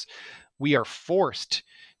waters, we are forced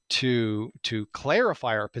to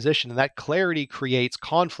clarify our position, and that clarity creates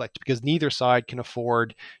conflict because neither side can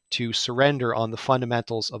afford to surrender on the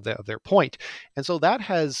fundamentals of their point. And so that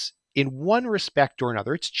has, in one respect or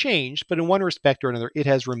another, it's changed, but in one respect or another, it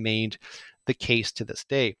has remained the case to this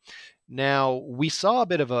day. Now, we saw a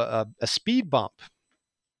bit of a speed bump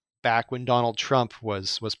back when Donald Trump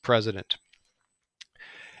was president.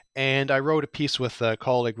 And I wrote a piece with a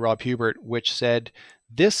colleague, Rob Hubert, which said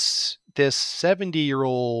this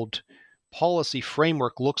 70-year-old policy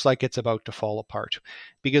framework looks like it's about to fall apart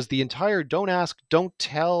because the entire don't ask, don't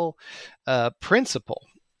tell principle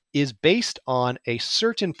is based on a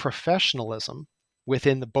certain professionalism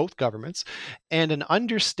within both governments and an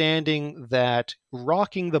understanding that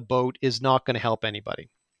rocking the boat is not going to help anybody.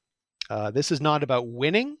 This is not about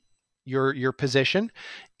winning your position.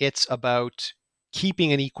 It's about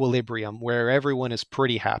keeping an equilibrium where everyone is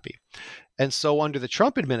pretty happy. And so under the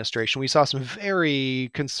Trump administration, we saw some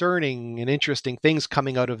very concerning and interesting things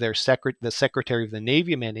coming out of the Secretary of the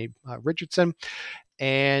Navy, a man named Richardson,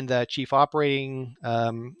 and chief operating,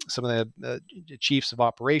 some of the chiefs of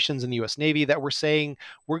operations in the U.S. Navy that were saying,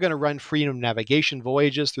 we're going to run freedom of navigation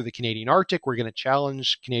voyages through the Canadian Arctic. We're going to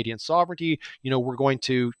challenge Canadian sovereignty. We're going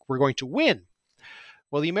to win.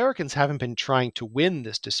 Well, the Americans haven't been trying to win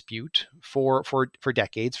this dispute for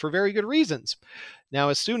decades for very good reasons. Now,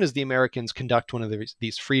 as soon as the Americans conduct one of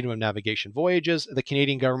these freedom of navigation voyages, the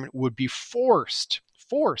Canadian government would be forced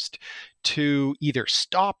to either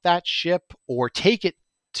stop that ship or take it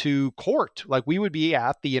to court. Like we would be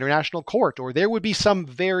at the international court, or there would be some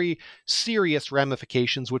very serious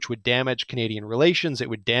ramifications which would damage Canadian relations. It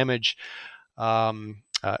would damage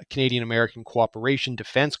Canadian-American cooperation,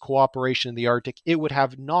 defense cooperation in the Arctic. It would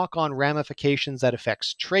have knock-on ramifications that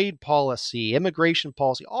affects trade policy, immigration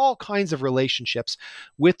policy, all kinds of relationships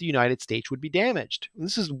with the United States would be damaged. And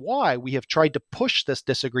this is why we have tried to push this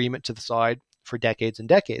disagreement to the side for decades and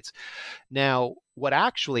decades. Now, what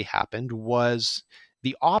actually happened was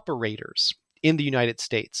the operators in the United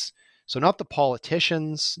States, so not the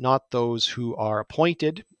politicians, not those who are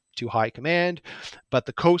appointed to high command, but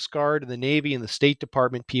the Coast Guard and the Navy and the State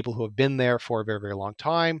Department, people who have been there for a very, very long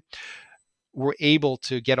time, were able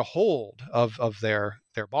to get a hold of their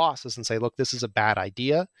bosses and say, look, this is a bad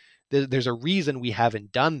idea. There's a reason we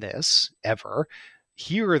haven't done this ever.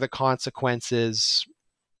 Here are the consequences.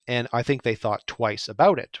 And I think they thought twice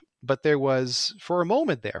about it. But there was, for a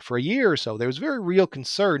moment there, for a year or so, there was very real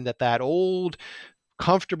concern that old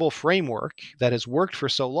comfortable framework that has worked for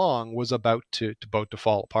so long was about to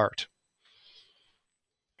fall apart.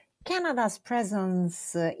 Canada's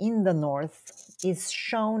presence in the north is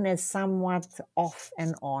shown as somewhat off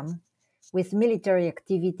and on, with military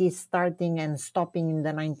activities starting and stopping in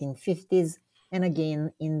the 1950s and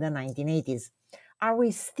again in the 1980s. Are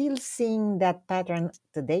we still seeing that pattern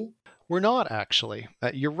today? We're not, actually.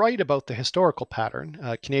 You're right about the historical pattern.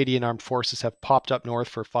 Canadian armed forces have popped up north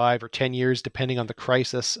for 5 or 10 years, depending on the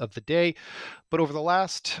crisis of the day. But over the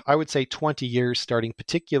last, I would say, 20 years, starting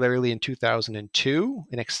particularly in 2002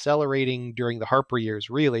 and accelerating during the Harper years,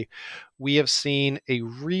 really, we have seen a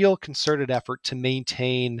real concerted effort to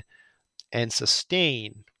maintain and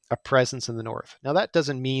sustain a presence in the north. Now, that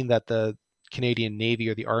doesn't mean that the Canadian Navy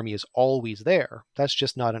or the Army is always there. That's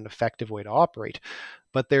just not an effective way to operate.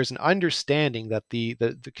 But there's an understanding that the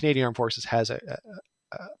Canadian Armed Forces has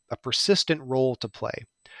a persistent role to play.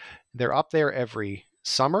 They're up there every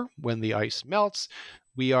summer when the ice melts.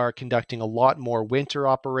 We are conducting a lot more winter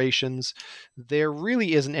operations. There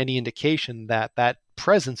really isn't any indication that that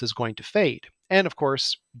presence is going to fade. And of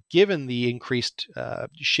course, given the increased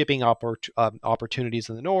shipping opportunities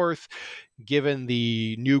in the north, given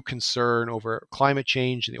the new concern over climate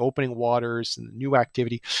change and the opening waters and the new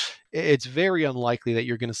activity, it's very unlikely that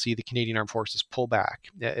you're going to see the Canadian Armed Forces pull back.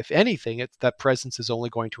 If anything, that presence is only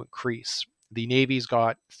going to increase. The Navy's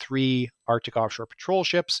got 3 Arctic offshore patrol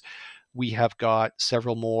ships. We have got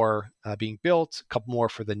several more being built, a couple more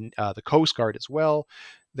for the Coast Guard as well.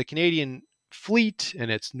 The Canadian fleet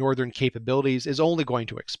and its northern capabilities is only going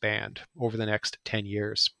to expand over the next 10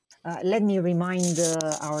 years. Let me remind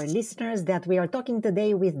our listeners that we are talking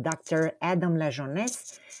today with Dr. Adam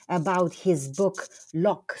Lajeunesse about his book,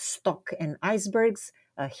 Lock, Stock and Icebergs,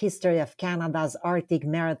 A History of Canada's Arctic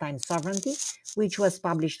Maritime Sovereignty, which was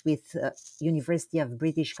published with University of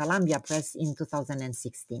British Columbia Press in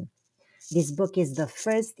 2016. This book is the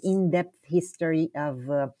first in-depth history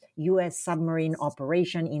of U.S. submarine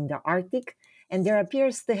operation in the Arctic, and there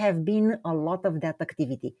appears to have been a lot of that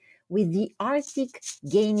activity. With the Arctic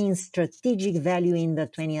gaining strategic value in the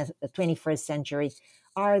 21st century,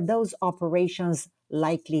 are those operations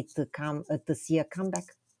likely to see a comeback?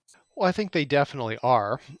 Well, I think they definitely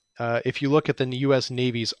are. If you look at the U.S.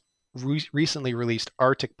 Navy's recently released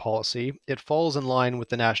Arctic policy, it falls in line with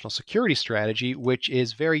the national security strategy, which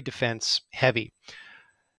is very defense heavy.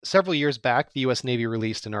 Several years back, the U.S. Navy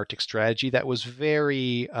released an Arctic strategy that was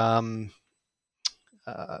very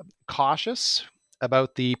cautious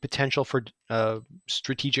about the potential for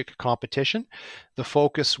strategic competition. The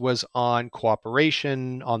focus was on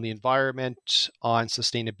cooperation, on the environment, on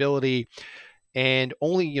sustainability, and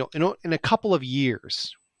only in a couple of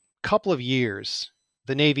years,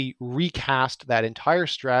 the Navy recast that entire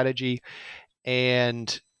strategy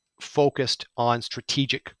and focused on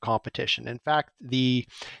strategic competition. In fact, the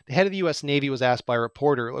head of the U.S. Navy was asked by a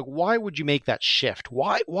reporter, like, why would you make that shift?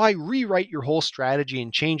 Why rewrite your whole strategy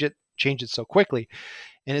and change it so quickly?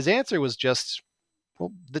 And his answer was just,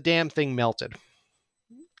 well, the damn thing melted.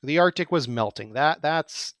 The Arctic was melting.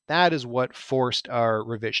 That is what forced our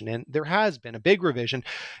revision. And there has been a big revision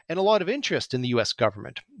and a lot of interest in the U.S.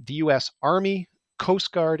 government. The U.S. Army,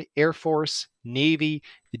 Coast Guard, Air Force, Navy,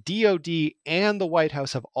 the DoD, and the White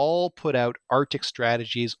House have all put out Arctic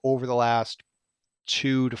strategies over the last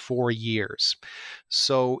 2 to 4 years.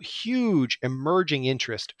 So huge emerging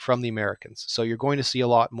interest from the Americans. So you're going to see a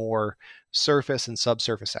lot more surface and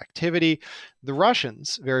subsurface activity. The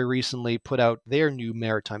Russians very recently put out their new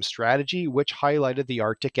maritime strategy, which highlighted the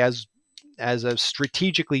Arctic as a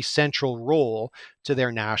strategically central role to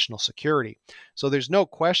their national security. So there's no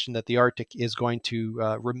question that the Arctic is going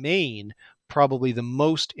to remain probably the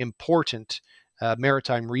most important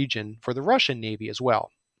maritime region for the Russian Navy as well.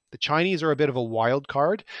 The Chinese are a bit of a wild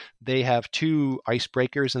card. They have 2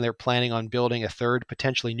 icebreakers, and they're planning on building a third,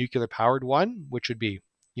 potentially nuclear-powered one, which would be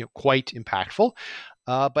quite impactful.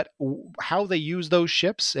 But how they use those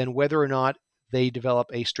ships and whether or not they develop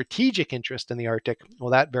a strategic interest in the Arctic, well,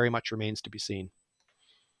 that very much remains to be seen.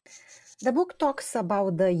 The book talks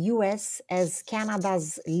about the U.S. as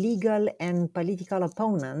Canada's legal and political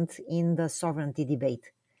opponent in the sovereignty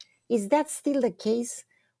debate. Is that still the case,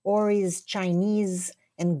 or is Chinese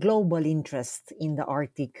and global interest in the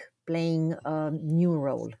Arctic playing a new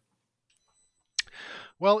role?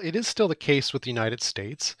 Well, it is still the case with the United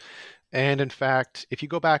States. And in fact, if you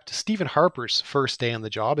go back to Stephen Harper's first day on the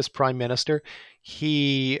job as Prime Minister,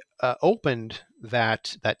 he opened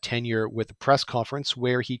that tenure with a press conference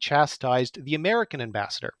where he chastised the American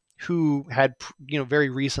ambassador, who had very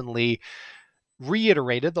recently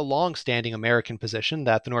reiterated the long-standing American position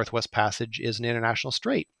that the Northwest Passage is an international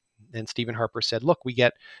strait. And Stephen Harper said, "Look, we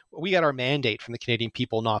get our mandate from the Canadian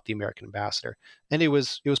people, not the American ambassador." And it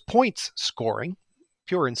was points scoring,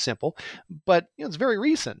 pure and simple, but it's very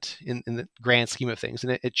recent in the grand scheme of things,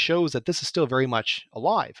 and it shows that this is still very much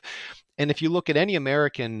alive. And if you look at any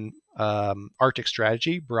American Arctic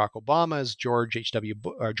strategy, Barack Obama's, George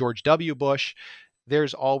W. Bush,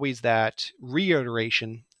 there's always that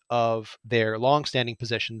reiteration of their longstanding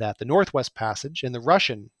position that the Northwest Passage and the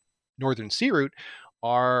Russian Northern Sea Route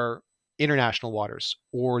are international waters,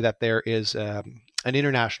 or that there is an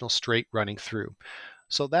international strait running through.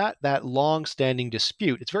 So that long-standing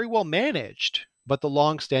dispute, it's very well managed, but the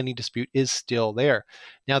long-standing dispute is still there.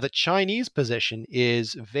 Now, the Chinese position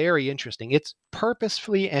is very interesting. It's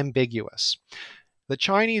purposefully ambiguous. The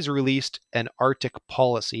Chinese released an Arctic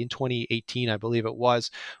policy in 2018, I believe it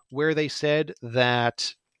was, where they said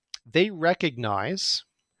that they recognize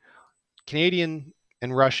Canadian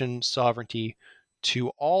and Russian sovereignty to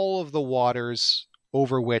all of the waters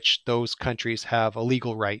over which those countries have a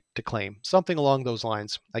legal right to claim. Something along those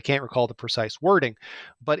lines. I can't recall the precise wording,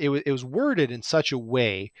 but it was worded in such a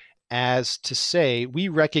way as to say, we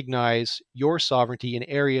recognize your sovereignty in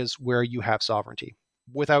areas where you have sovereignty,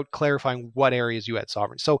 without clarifying what areas you had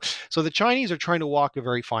sovereignty. So the Chinese are trying to walk a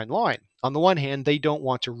very fine line. On the one hand, they don't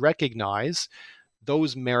want to recognize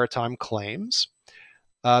those maritime claims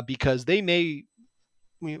because they may,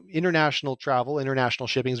 international travel, international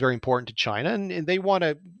shipping is very important to China, and they want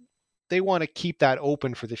to keep that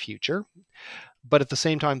open for the future. But at the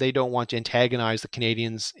same time, they don't want to antagonize the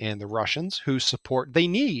Canadians and the Russians whose support they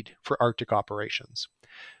need for Arctic operations.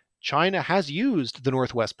 China has used the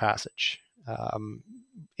Northwest Passage.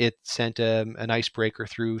 It sent an icebreaker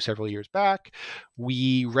through several years back.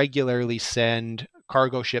 We regularly send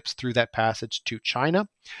cargo ships through that passage to China,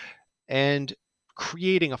 and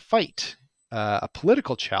creating a fight, a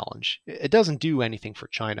political challenge, it doesn't do anything for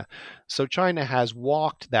China. So China has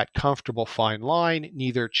walked that comfortable fine line,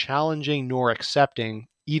 neither challenging nor accepting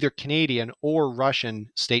either Canadian or Russian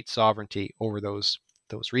state sovereignty over those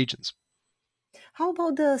regions. How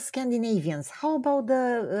about the Scandinavians? How about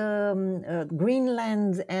the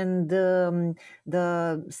Greenland and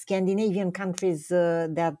the Scandinavian countries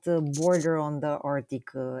that border on the Arctic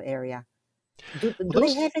area? Do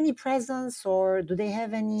they have any presence, or do they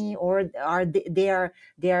have any, or are they are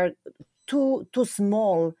too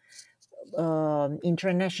small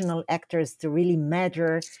international actors to really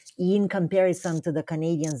matter in comparison to the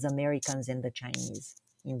Canadians, Americans, and the Chinese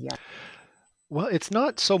in the Arctic? Well, it's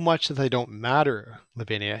not so much that they don't matter,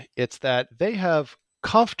 Lavinia. It's that they have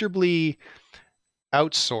comfortably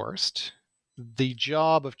outsourced the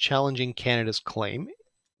job of challenging Canada's claim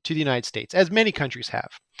to the United States, as many countries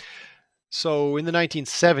have. So in the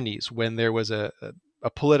 1970s, when there was a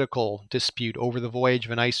political dispute over the voyage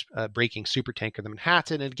of an ice-breaking supertanker, the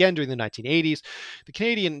Manhattan, and again during the 1980s, the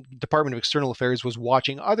Canadian Department of External Affairs was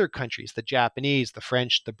watching other countries, the Japanese, the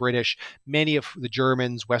French, the British, many of the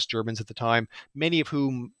Germans, West Germans at the time, many of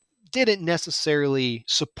whom didn't necessarily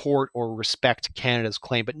support or respect Canada's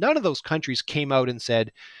claim. But none of those countries came out and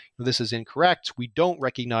said, this is incorrect, we don't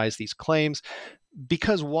recognize these claims,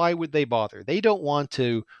 because why would they bother? They don't want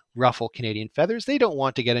to ruffle Canadian feathers. They don't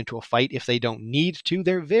want to get into a fight if they don't need to.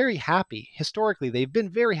 They're very happy. Historically, they've been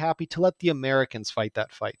very happy to let the Americans fight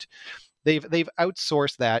that fight. They've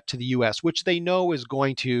outsourced that to the U.S., which they know is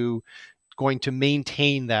going to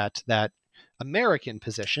maintain that American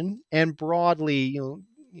position and broadly,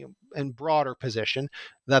 and broader position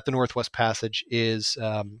that the Northwest Passage is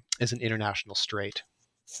an international strait.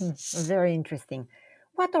 Very interesting.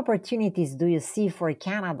 What opportunities do you see for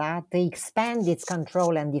Canada to expand its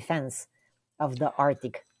control and defense of the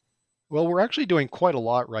Arctic? Well, we're actually doing quite a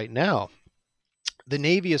lot right now. The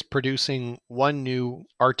Navy is producing one new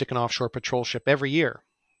Arctic and offshore patrol ship every year.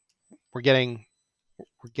 We're getting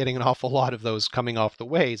an awful lot of those coming off the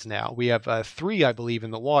ways now. We have 3, I believe,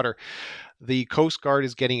 in the water. The Coast Guard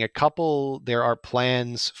is getting a couple. There are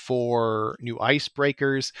plans for new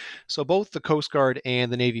icebreakers. So both the Coast Guard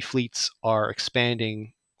and the Navy fleets are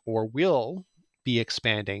expanding, or will be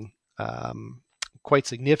expanding, quite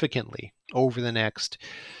significantly over the next,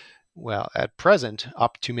 well, at present,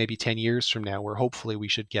 up to maybe 10 years from now, where hopefully we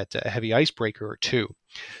should get a heavy icebreaker or 2.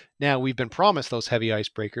 Now, we've been promised those heavy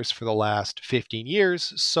icebreakers for the last 15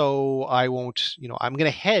 years, so I won't, I'm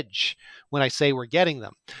going to hedge when I say we're getting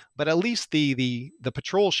them. But at least the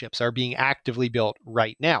patrol ships are being actively built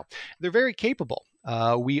right now. They're very capable.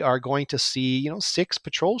 We are going to see, 6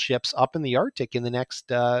 patrol ships up in the Arctic in the next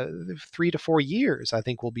 3 to 4 years. I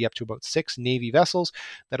think we'll be up to about 6 Navy vessels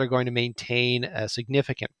that are going to maintain a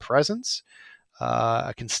significant presence,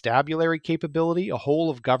 a constabulary capability, a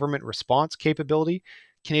whole of government response capability.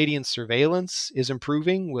 Canadian surveillance is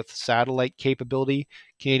improving with satellite capability,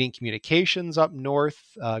 Canadian communications up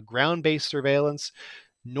north, ground-based surveillance.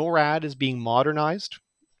 NORAD is being modernized.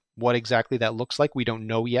 What exactly that looks like, we don't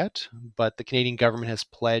know yet, but the Canadian government has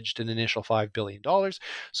pledged an initial $5 billion.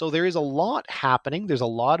 So there is a lot happening. There's a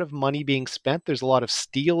lot of money being spent. There's a lot of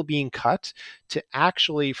steel being cut to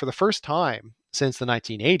actually, for the first time since the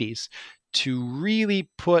 1980s, to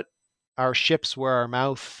really put our ships where our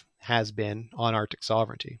mouth has been on Arctic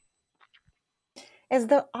sovereignty. As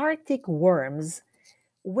the Arctic warms,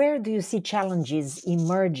 where do you see challenges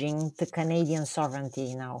emerging to Canadian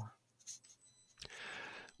sovereignty now?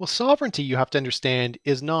 Well, sovereignty, you have to understand,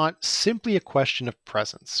 is not simply a question of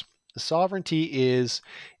presence. Sovereignty is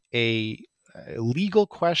a legal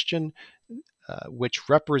question which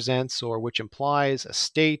represents or which implies a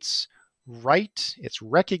state's right, its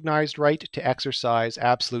recognized right to exercise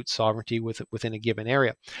absolute sovereignty within a given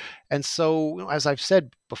area. And so, as I've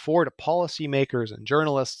said before to policymakers and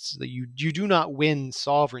journalists, that you do not win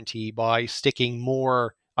sovereignty by sticking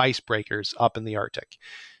more icebreakers up in the Arctic.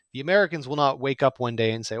 The Americans will not wake up one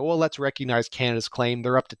day and say, well, let's recognize Canada's claim.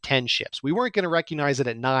 They're up to 10 ships. We weren't going to recognize it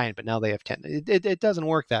at 9, but now they have 10. It doesn't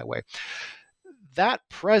work that way. That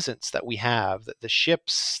presence that we have, the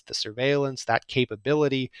ships, the surveillance, that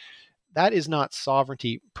capability, that is not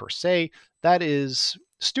sovereignty per se. That is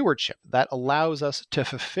stewardship. That allows us to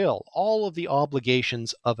fulfill all of the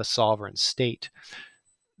obligations of a sovereign state.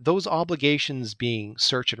 Those obligations being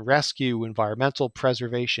search and rescue, environmental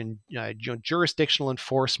preservation, jurisdictional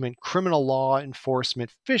enforcement, criminal law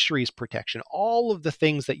enforcement, fisheries protection, all of the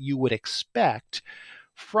things that you would expect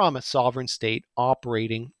from a sovereign state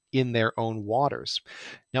operating in their own waters.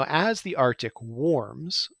 Now, as the Arctic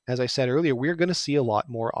warms, as I said earlier, we're going to see a lot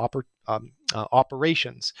more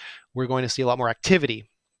operations. We're going to see a lot more activity.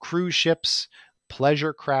 Cruise ships,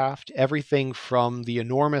 pleasure craft, everything from the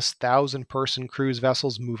enormous 1,000-person cruise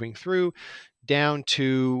vessels moving through down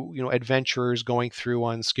to adventurers going through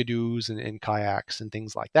on skidoos and kayaks and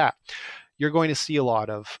things like that. You're going to see a lot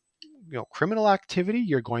of criminal activity.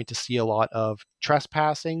 You're going to see a lot of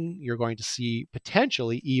trespassing. You're going to see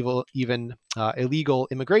potentially even illegal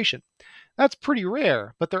immigration. That's pretty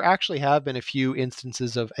rare, but there actually have been a few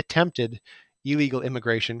instances of attempted illegal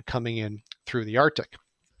immigration coming in through the Arctic.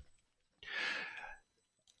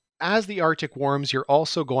 As the Arctic warms, you're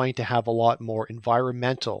also going to have a lot more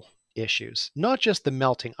environmental issues, not just the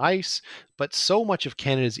melting ice, but so much of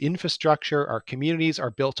Canada's infrastructure, our communities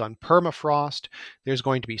are built on permafrost. There's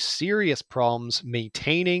going to be serious problems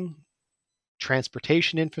maintaining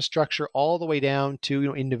transportation infrastructure all the way down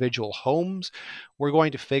to individual homes. We're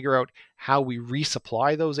going to figure out how we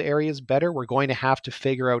resupply those areas better. We're going to have to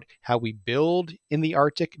figure out how we build in the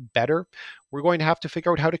Arctic better. We're going to have to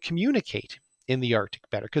figure out how to communicate in the Arctic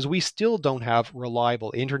better, because we still don't have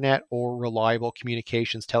reliable internet or reliable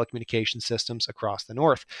telecommunications systems across the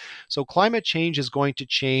North. So climate change is going to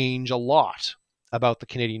change a lot about the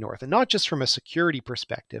Canadian North, and not just from a security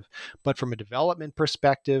perspective, but from a development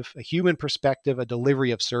perspective, a human perspective, a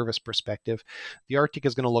delivery of service perspective. The Arctic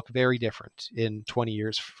is going to look very different in 20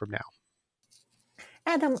 years from now.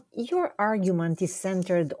 Adam, your argument is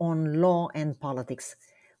centered on law and politics.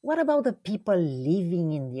 What about the people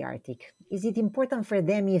living in the Arctic? Is it important for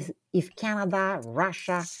them if Canada,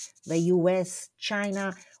 Russia, the US,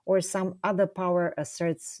 China, or some other power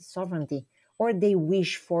asserts sovereignty? Or they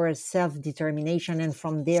wish for self-determination, and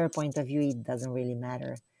from their point of view, it doesn't really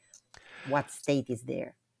matter what state is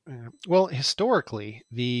there? Well, historically,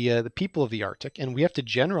 the people of the Arctic, and we have to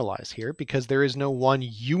generalize here because there is no one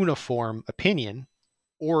uniform opinion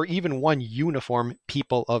or even one uniform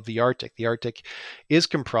people of the Arctic. The Arctic is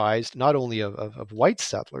comprised not only of white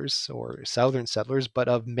settlers or southern settlers, but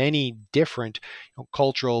of many different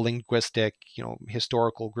cultural, linguistic,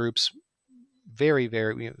 historical groups, very,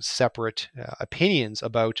 very separate opinions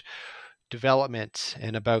about development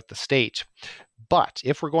and about the state. But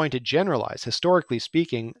if we're going to generalize, historically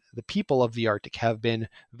speaking, the people of the Arctic have been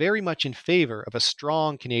very much in favor of a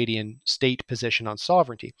strong Canadian state position on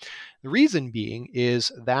sovereignty. The reason being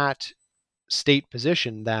is that state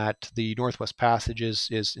position, that the Northwest Passage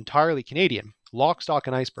is entirely Canadian, lock, stock,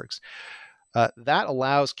 and icebergs. That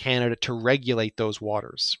allows Canada to regulate those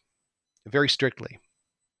waters very strictly.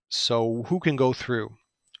 So who can go through?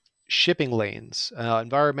 Shipping lanes,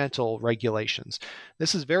 environmental regulations.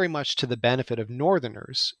 This is very much to the benefit of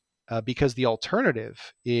Northerners because the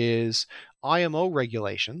alternative is IMO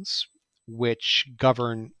regulations, which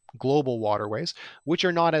govern global waterways, which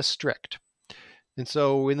are not as strict. And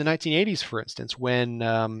so in the 1980s, for instance, when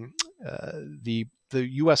the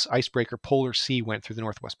U.S. icebreaker Polar Sea went through the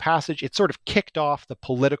Northwest Passage, it sort of kicked off the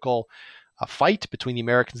political fight between the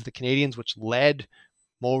Americans and the Canadians, which led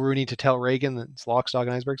Mulroney to tell Reagan that it's lock, stock,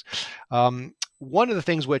 and icebergs. One of the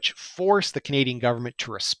things which forced the Canadian government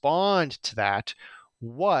to respond to that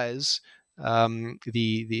was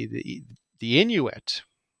the Inuit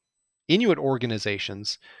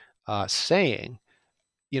organizations saying,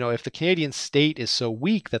 if the Canadian state is so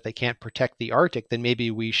weak that they can't protect the Arctic, then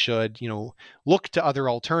maybe we should, look to other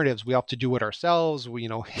alternatives. We have to do it ourselves.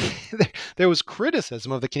 There was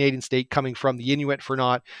criticism of the Canadian state coming from the Inuit for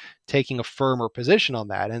not taking a firmer position on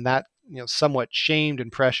that. And that, somewhat shamed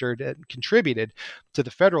and pressured and contributed to the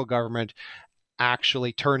federal government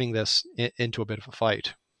actually turning this into a bit of a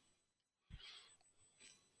fight.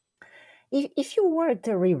 If you were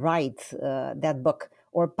to rewrite that book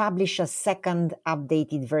or publish a second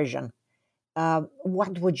updated version,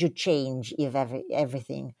 what would you change, if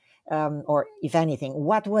everything? or if anything,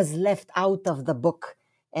 what was left out of the book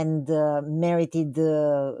and merited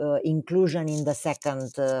inclusion in the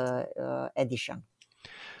second edition?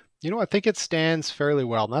 I think it stands fairly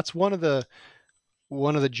well. And that's one of the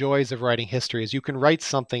joys of writing history is you can write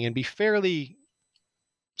something and be fairly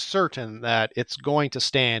certain that it's going to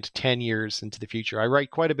stand 10 years into the future. I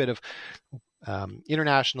write quite a bit of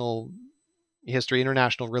international history,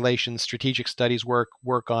 international relations, strategic studies work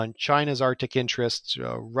on China's Arctic interests,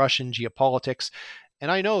 Russian geopolitics,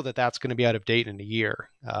 and I know that that's going to be out of date in a year.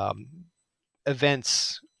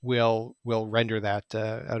 Events will render that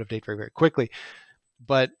out of date very, very quickly.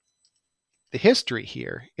 But the history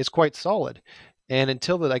here is quite solid. And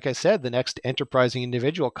until, like I said, the next enterprising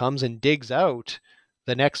individual comes and digs out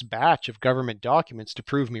the next batch of government documents to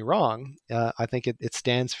prove me wrong, I think it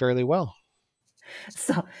stands fairly well.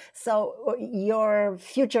 So your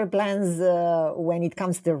future plans when it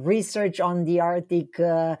comes to research on the Arctic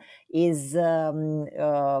is,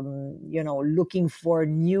 looking for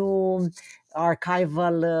new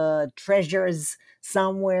archival treasures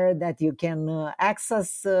somewhere that you can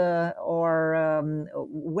access, or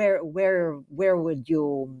where would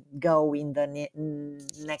you go in the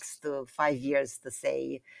next 5 years, to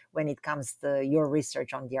say, when it comes to your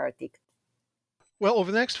research on the Arctic? Well,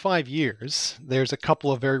 over the next 5 years, there's a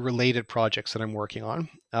couple of very related projects that I'm working on.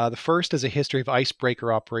 The first is a history of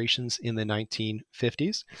icebreaker operations in the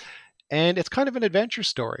 1950s. And it's kind of an adventure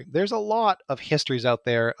story. There's a lot of histories out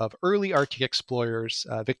there of early Arctic explorers,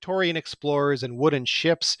 Victorian explorers and wooden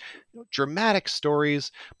ships, dramatic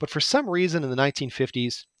stories. But for some reason in the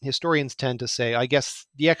 1950s, historians tend to say, I guess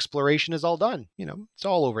the exploration is all done. It's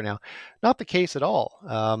all over now. Not the case at all.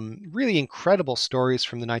 Really incredible stories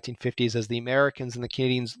from the 1950s as the Americans and the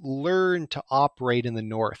Canadians learned to operate in the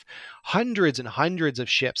North. Hundreds and hundreds of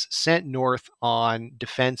ships sent north on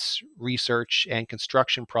defense research and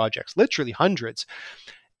construction projects, literally hundreds.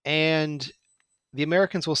 And the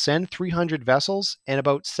Americans will send 300 vessels, and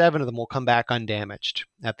about 7 of them will come back undamaged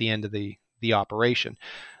at the end of the operation.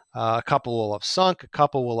 A couple will have sunk, a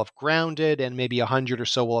couple will have grounded, and maybe 100 or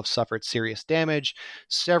so will have suffered serious damage.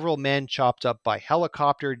 Several men chopped up by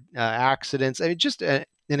helicopter accidents. I mean, just an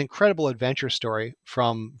incredible adventure story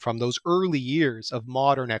from those early years of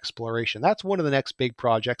modern exploration. That's one of the next big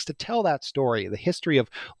projects to tell that story, the history of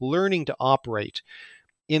learning to operate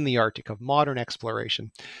in the Arctic, of modern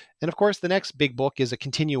exploration. And of course, the next big book is a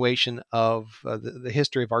continuation of the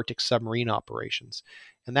history of Arctic submarine operations.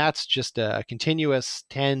 And that's just a continuous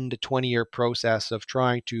 10 to 20 year process of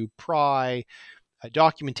trying to pry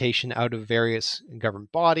documentation out of various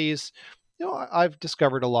government bodies. I've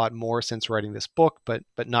discovered a lot more since writing this book, but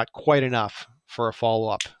not quite enough for a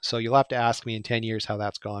follow-up. So you'll have to ask me in 10 years how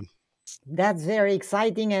that's gone. That's very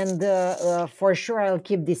exciting, and for sure I'll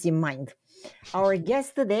keep this in mind. Our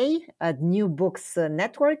guest today at New Books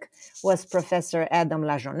Network was Professor Adam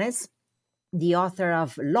Lajones, the author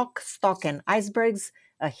of Lock, Stock and Icebergs,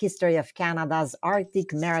 A History of Canada's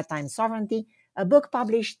Arctic Maritime Sovereignty, a book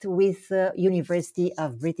published with University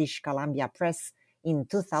of British Columbia Press in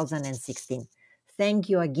 2016. Thank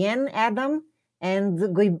you again, Adam, and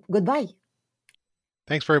goodbye.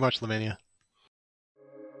 Thanks very much, Lavinia.